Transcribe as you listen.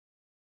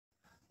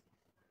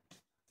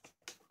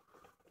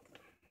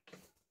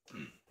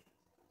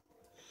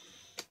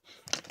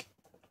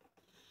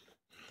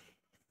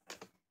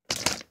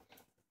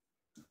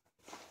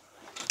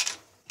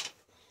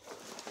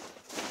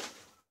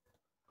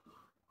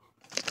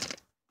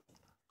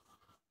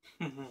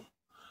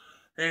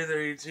Hey there,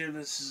 YouTube.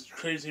 This is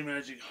Crazy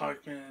Magic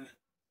Hawkman.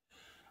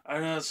 I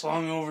know it's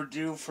long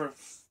overdue for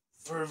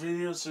a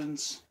video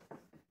since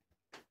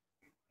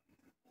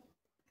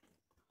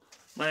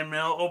my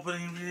mail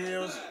opening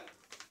videos.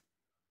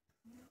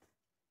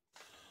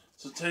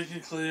 So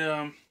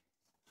technically,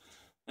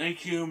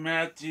 thank you,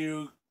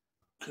 Matthew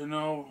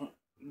Canova.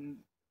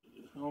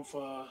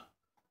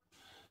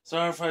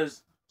 Sorry if I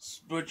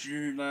butchered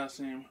your last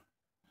name.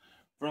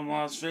 From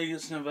Las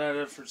Vegas,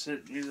 Nevada, for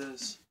sending me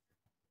this.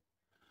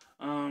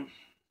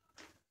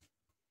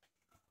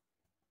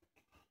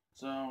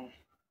 So,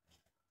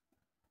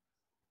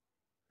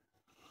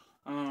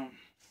 I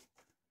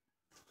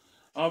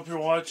hope you're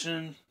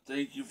watching.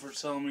 Thank you for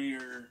selling me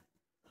your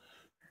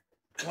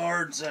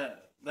cards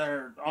that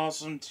are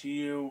awesome to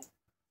you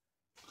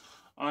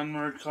on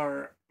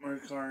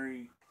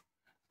Mercari,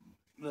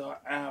 the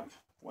app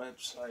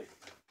website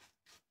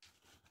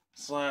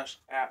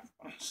 / app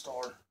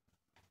store.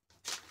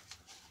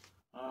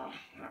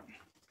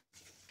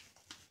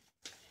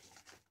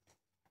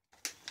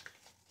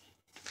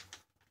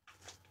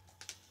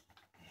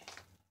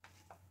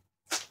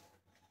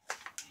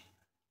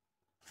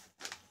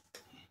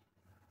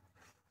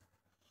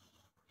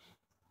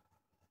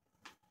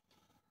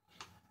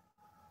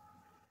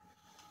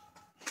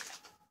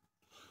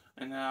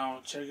 And now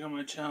check out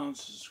my channel and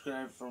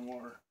subscribe for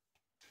more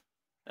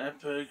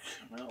epic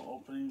mail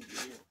opening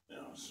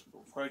videos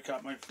before I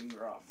cut my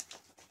finger off.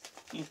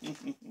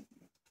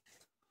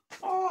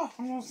 Oh,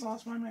 almost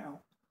lost my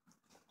mail.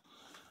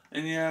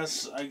 And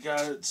yes, I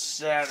got it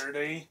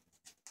Saturday.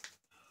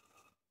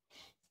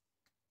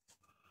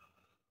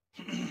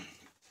 Let's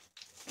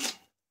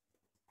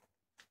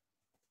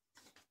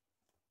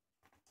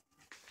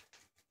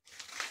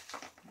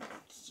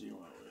see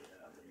what we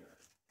have here.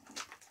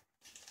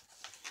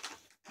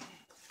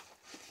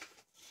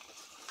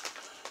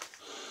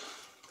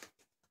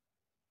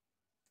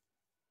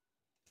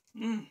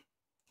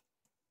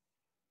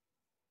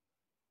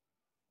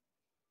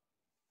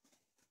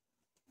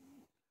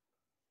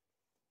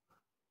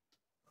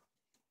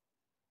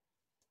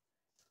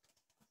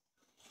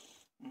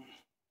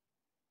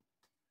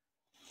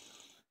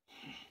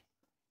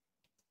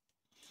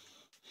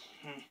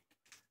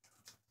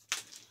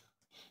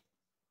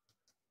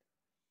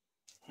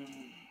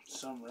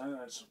 Some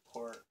Red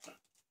support.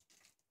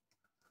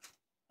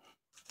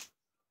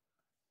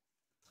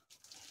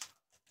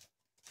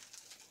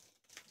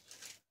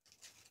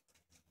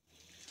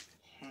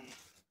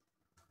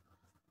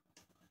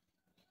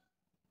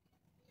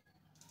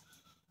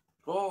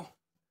 Cool.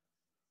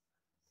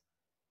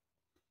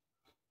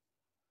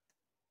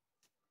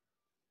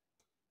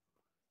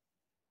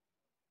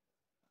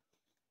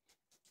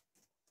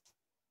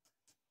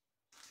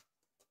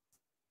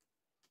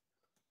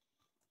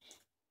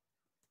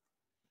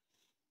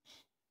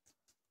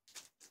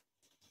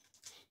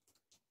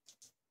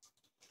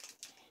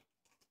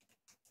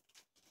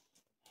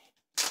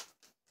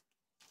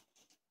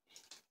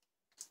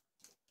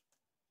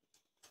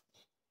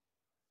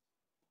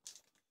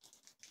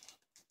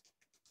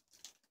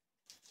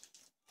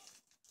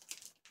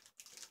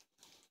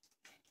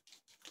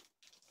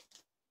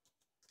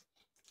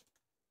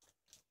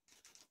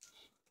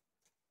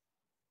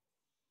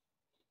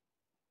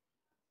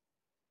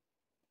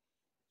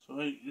 So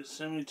wait, you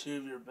send me two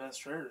of your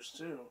best rares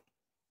too.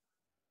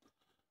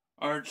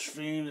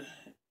 Archfiend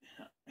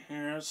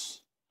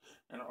Harris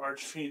and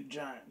Archfiend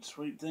Giant.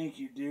 Sweet, thank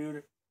you,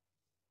 dude.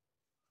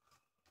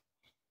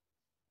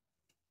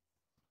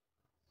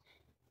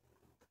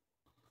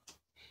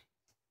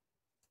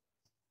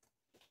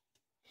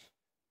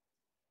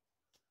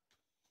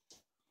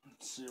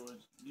 Let's see what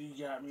you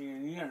got me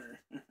in here.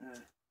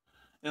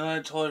 And I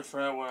totally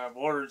forgot what I've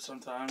ordered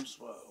sometimes,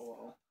 but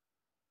well.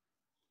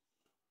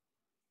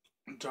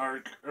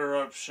 Dark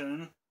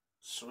Eruption.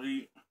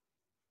 Sweet.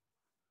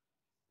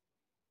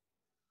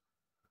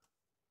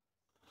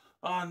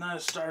 Oh,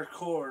 nice Dark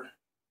Core.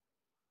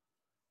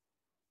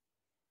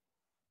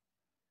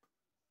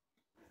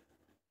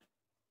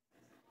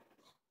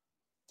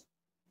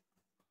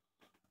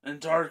 And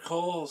Dark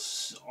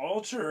Holes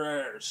Ultra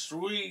Rare.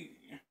 Sweet.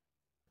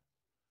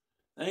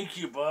 Thank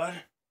you, bud,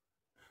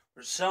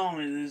 for selling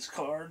me these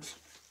cards.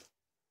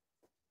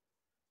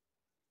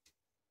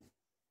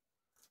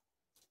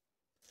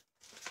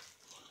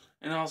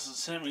 And also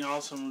sent me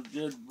some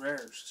good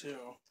rares,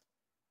 too.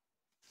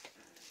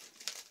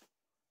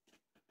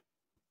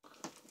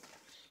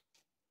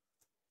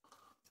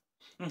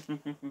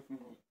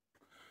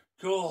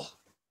 Cool.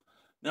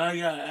 Now I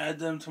gotta add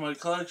them to my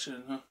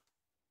collection, huh?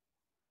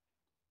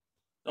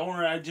 Don't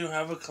worry, I do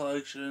have a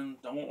collection.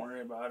 Don't worry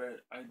about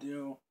it. I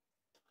do.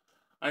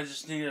 I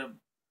just need a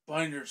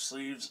binder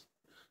sleeves.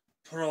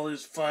 Put all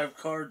these 5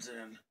 cards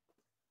in.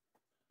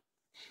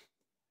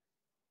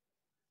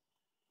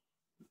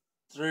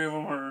 2 of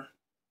them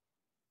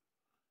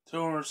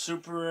are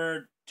super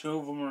rare, 2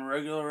 of them are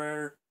regular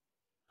rare,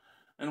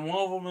 and 1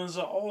 of them is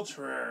an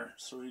ultra rare.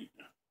 Sweet.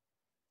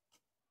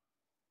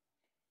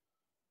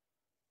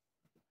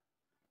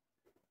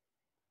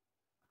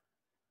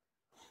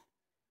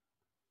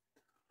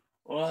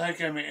 Well,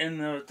 heck, I'm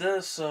in with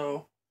this,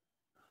 so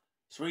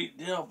sweet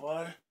deal,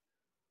 bud.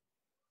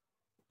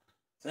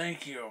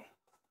 Thank you.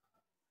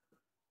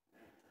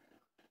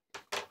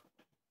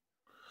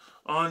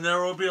 And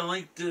there will be a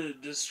link to the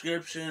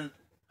description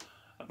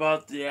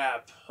about the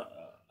app.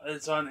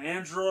 It's on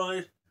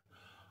Android,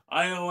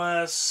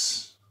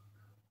 iOS,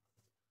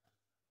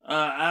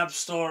 App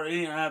Store,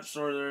 any App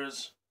Store there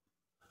is,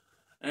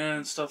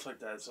 and stuff like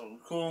that. So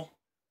cool.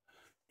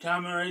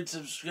 Comment, rate,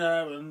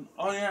 subscribe, and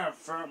oh yeah,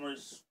 for my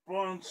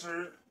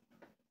sponsor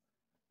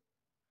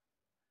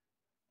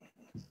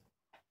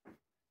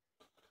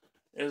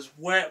is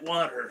Wet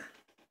Water.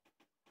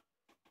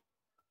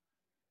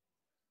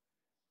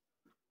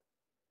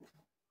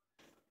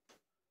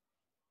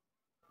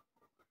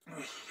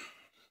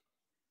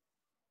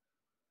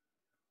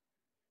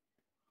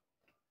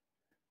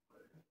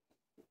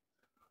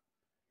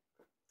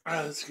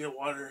 Let's get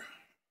water.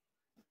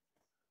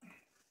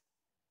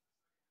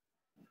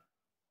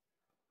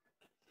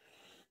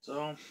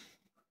 So,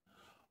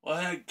 well,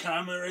 heck,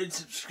 comment, rate,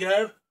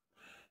 subscribe.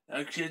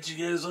 I'll catch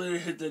you guys later.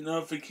 Hit the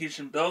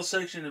notification bell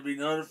section to be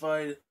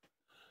notified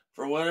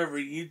for whatever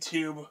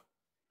YouTube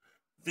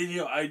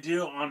video I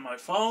do on my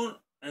phone,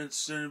 and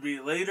soon to be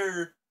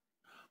later,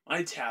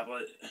 my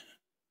tablet.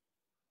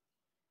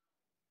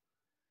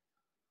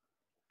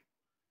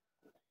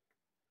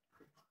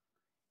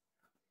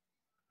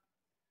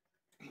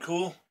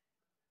 Cool.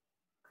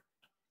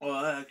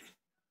 Well, heck,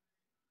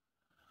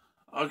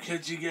 I'll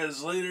catch you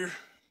guys later.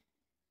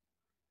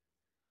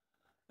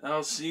 And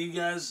I'll see you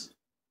guys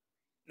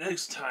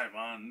next time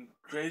on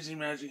Crazy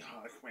Magic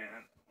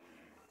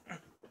Hawkman.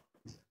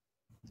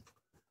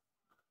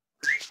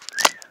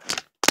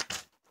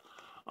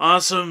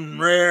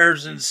 Awesome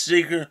rares and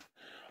secret,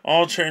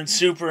 ultra and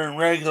super and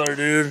regular,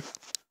 dude.